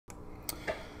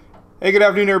Hey, good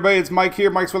afternoon, everybody. It's Mike here,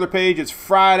 Mike's Weather Page. It's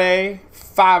Friday,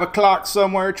 5 o'clock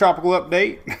somewhere, tropical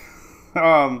update.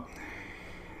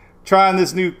 Trying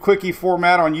this new quickie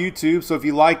format on YouTube, so if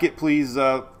you like it, please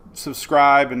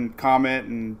subscribe and comment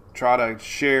and try to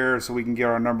share so we can get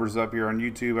our numbers up here on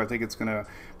YouTube. I think it's going to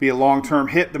be a long-term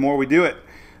hit the more we do it.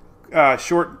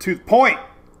 Short to the point.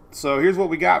 So here's what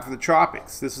we got for the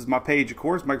tropics. This is my page, of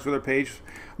course, Mike's Weather Page.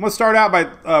 I'm going to start out by,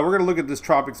 we're going to look at this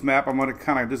tropics map. I'm going to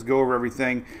kind of just go over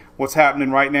everything, what's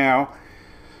happening right now.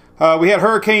 We had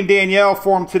Hurricane Danielle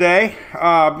form today.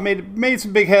 Made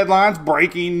some big headlines,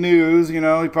 breaking news. You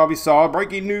know, you probably saw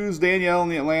breaking news, Danielle in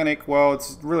the Atlantic. Well,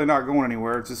 it's really not going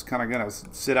anywhere. It's just kind of going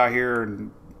to sit out here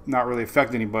and not really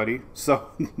affect anybody. So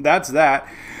that's that.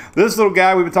 This little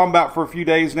guy we've been talking about for a few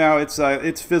days now,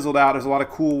 it's fizzled out. There's a lot of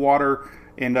cool water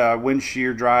and wind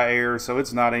shear, dry air, so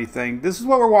it's not anything. This is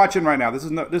what we're watching right now. This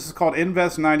is called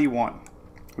Invest 91.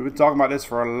 We've been talking about this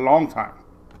for a long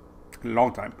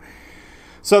time.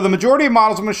 So the majority of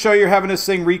models I'm going to show you are having this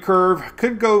thing recurve.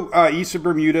 Could go east of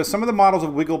Bermuda. Some of the models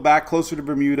have wiggled back closer to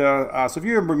Bermuda. So if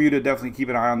you're in Bermuda, definitely keep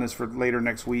an eye on this for later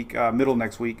next week, middle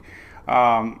next week.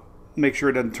 Make sure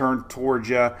it doesn't turn towards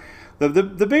you.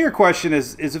 The bigger question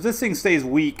is if this thing stays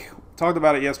weak. Talked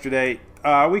about it yesterday.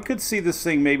 We could see this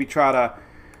thing maybe try to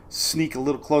sneak a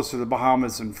little closer to the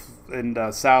Bahamas and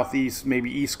southeast,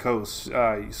 maybe east coast.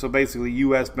 So basically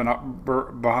U.S.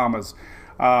 Bahamas.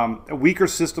 Weaker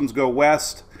systems go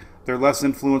west. They're less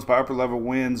influenced by upper level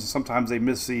winds. Sometimes they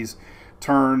miss these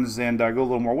turns and go a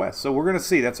little more west. So we're going to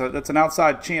see. That's an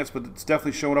outside chance, but it's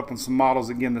definitely showing up on some models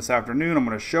again this afternoon. I'm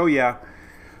going to show you.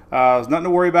 There's nothing to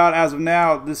worry about as of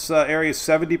now. This area is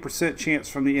 70% chance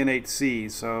from the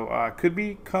NHC, so could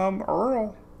become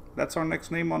Earl. That's our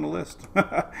next name on the list.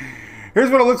 Here's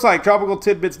what it looks like.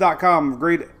 TropicalTidbits.com,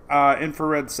 great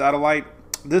infrared satellite.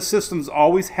 This system's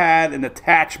always had an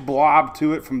attached blob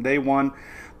to it from day one.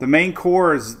 The main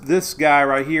core is this guy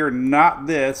right here, not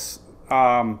this.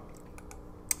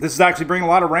 This is actually bringing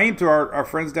a lot of rain to our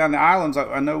friends down the islands.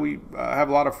 I know we have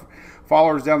a lot of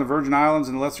followers down the Virgin Islands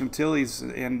and the Lesser Antilles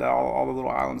and all the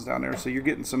little islands down there. So you're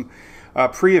getting some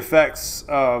pre-effects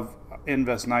of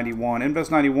Invest 91. Invest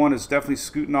 91 is definitely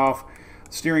scooting off.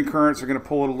 Steering currents are going to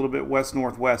pull it a little bit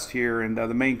west-northwest here, and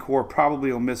the main core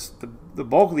probably will miss the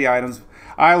bulk of the islands,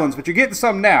 but you're getting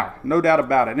some now, no doubt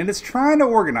about it. And it's trying to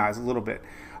organize a little bit.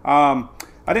 I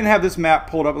didn't have this map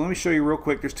pulled up, but let me show you real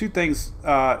quick. There's two things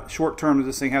short-term that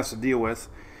this thing has to deal with.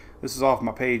 This is off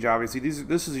my page, obviously.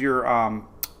 This is your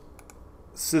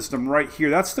system right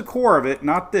here. That's the core of it,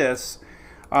 not this.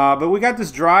 But we got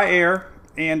this dry air,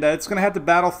 and it's going to have to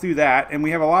battle through that, and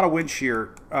we have a lot of wind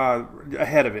shear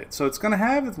ahead of it. So it's going to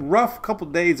have a rough couple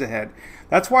days ahead.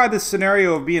 That's why this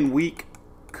scenario of being weak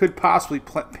could possibly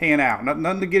pan out.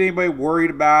 Nothing to get anybody worried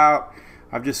about.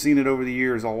 I've just seen it over the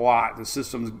years a lot. The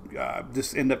systems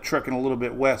just end up trekking a little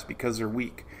bit west because they're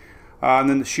weak. And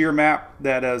then the shear map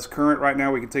that is current right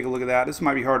now, we can take a look at that. This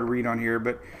might be hard to read on here,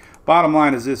 but bottom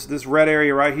line is this red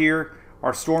area right here.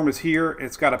 Our storm is here.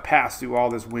 It's got to pass through all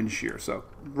this wind shear. So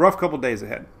rough couple days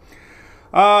ahead.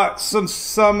 Some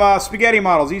spaghetti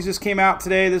models. These just came out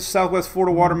today. This is Southwest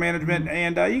Florida Water Management,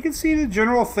 and you can see the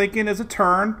general thinking is a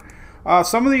turn.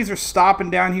 Some of these are stopping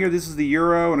down here. This is the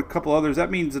Euro and a couple others. That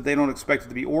means that they don't expect it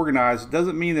to be organized. It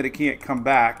doesn't mean that it can't come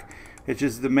back. It's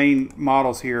just the main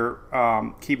models here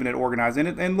keeping it organized.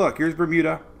 And look, here's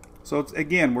Bermuda. So it's,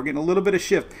 again, we're getting a little bit of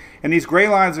shift. And these gray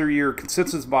lines are your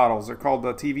consensus models. They're called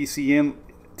the TVCN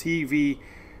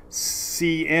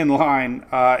line,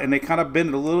 and they kind of bend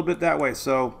it a little bit that way.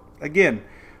 So again,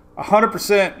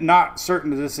 100% not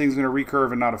certain that this thing's going to recurve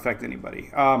and not affect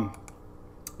anybody.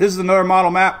 This is another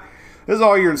model map. This is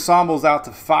all your ensembles out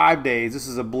to 5 days. This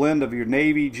is a blend of your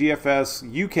Navy, GFS,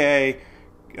 UK,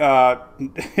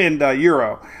 and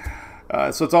Euro.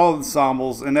 So it's all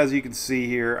ensembles, and as you can see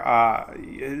here,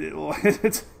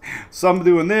 it's some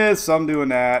doing this, some doing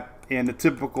that, and the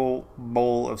typical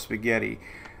bowl of spaghetti.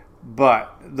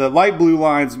 But the light blue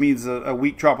lines means a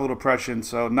weak tropical depression,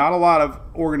 so not a lot of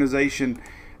organization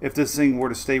if this thing were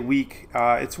to stay weak.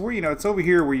 It's where, it's over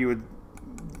here where you would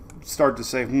start to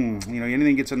say,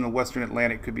 anything gets in the Western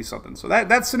Atlantic could be something. So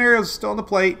that scenario is still on the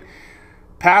plate.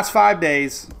 Past 5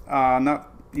 days,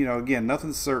 again,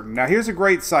 nothing's certain. Now, here's a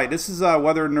great site. This is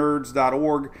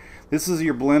weathernerds.org. This is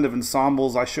your blend of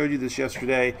ensembles. I showed you this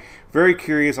yesterday. Very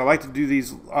curious. I like to do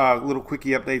these little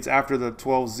quickie updates after the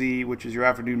 12Z, which is your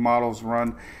afternoon models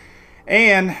run.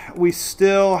 And we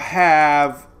still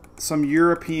have some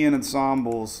European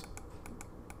ensembles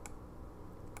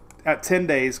at 10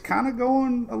 days, kind of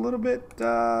going a little bit,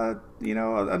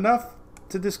 enough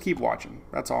to just keep watching.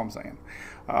 That's all I'm saying.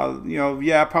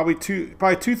 Yeah, probably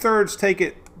two-thirds take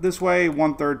it this way,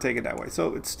 1/3 take it that way.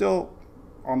 So it's still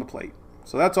on the plate.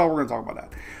 So that's all we're going to talk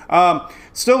about that.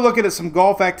 Still looking at some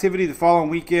golf activity the following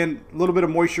weekend. A little bit of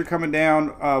moisture coming down.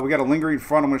 We got a lingering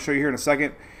front I'm going to show you here in a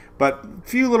second. But a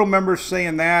few little members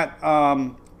saying that.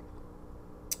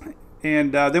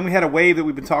 Then we had a wave that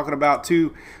we've been talking about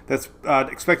too that's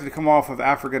expected to come off of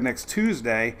Africa next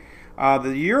Tuesday.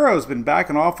 The Euro's been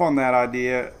backing off on that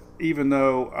idea, even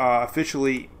though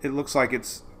officially it looks like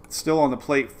it's still on the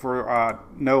plate for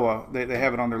NOAA. They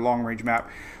have it on their long-range map.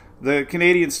 The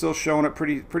Canadian's still showing it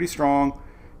pretty strong.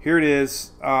 Here it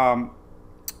is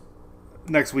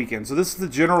next weekend. So this is the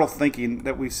general thinking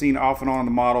that we've seen off and on in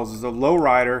the models is a low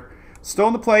rider. Still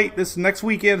on the plate. This next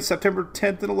weekend, September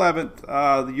 10th and 11th.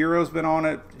 The Euro's been on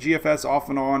it. GFS off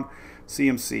and on.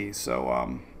 CMC.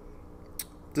 So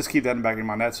just keep that in the back of your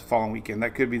mind. That's the following weekend.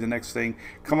 That could be the next thing.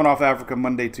 Coming off Africa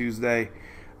Monday, Tuesday.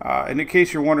 And in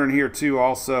case you're wondering here too,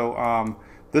 also,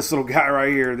 this little guy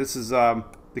right here, this is the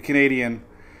Canadian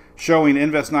showing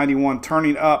Invest 91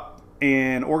 turning up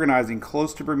and organizing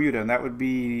close to Bermuda. And that would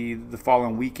be the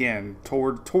following weekend,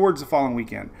 towards the following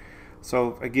weekend.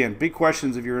 So again, big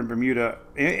questions if you're in Bermuda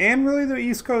and really the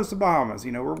east coast of Bahamas.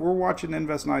 You know, we're watching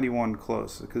Invest 91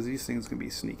 close because these things can be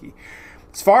sneaky.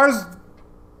 As far as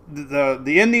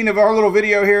the ending of our little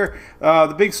video here,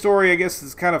 the big story I guess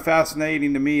is kind of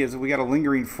fascinating to me is that we got a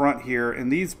lingering front here,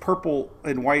 and these purple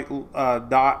and white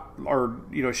dot or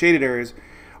shaded areas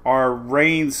are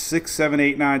rains 6, 7,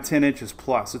 8, 9, 10 inches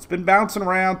plus. It's been bouncing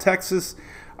around Texas.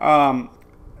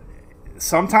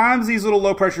 Sometimes these little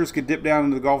low pressures could dip down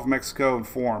into the Gulf of Mexico and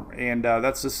form, and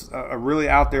that's just a really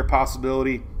out there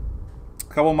possibility.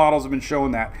 A couple models have been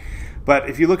showing that, but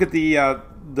if you look at the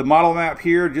model map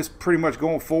here, just pretty much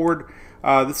going forward,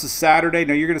 this is Saturday.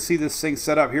 Now you're going to see this thing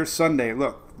set up. Here's Sunday.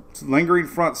 Look, it's lingering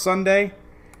front Sunday.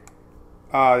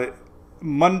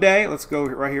 Monday, let's go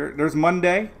right here. There's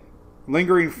Monday,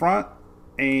 lingering front.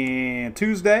 And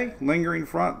Tuesday, lingering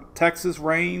front, Texas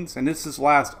rains, and this is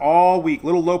last all week.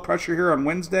 Little low pressure here on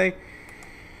Wednesday.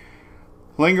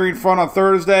 Lingering front on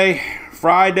Thursday,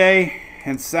 Friday,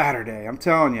 and Saturday. I'm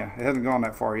telling you, it hasn't gone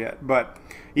that far yet. But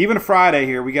even Friday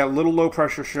here, we got a little low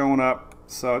pressure showing up.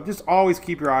 So just always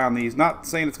keep your eye on these. Not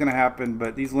saying it's going to happen,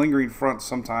 but these lingering fronts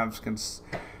sometimes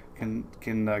can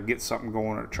get something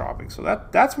going in a tropic. So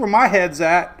that's where my head's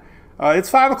at. It's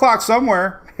 5 o'clock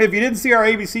somewhere. If you didn't see our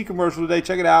ABC commercial today,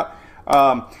 check it out.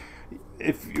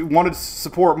 If you wanted to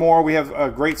support more, we have a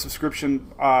great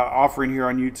subscription offering here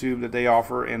on YouTube that they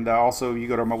offer. And also, you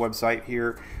go to my website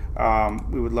here.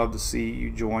 We would love to see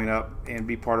you join up and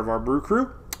be part of our brew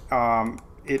crew.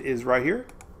 It is right here.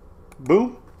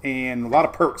 Boom. And a lot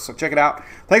of perks. So check it out.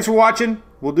 Thanks for watching.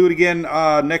 We'll do it again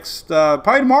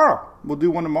probably tomorrow. We'll do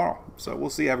one tomorrow. So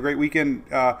we'll see. Have a great weekend.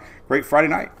 Great Friday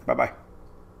night. Bye-bye.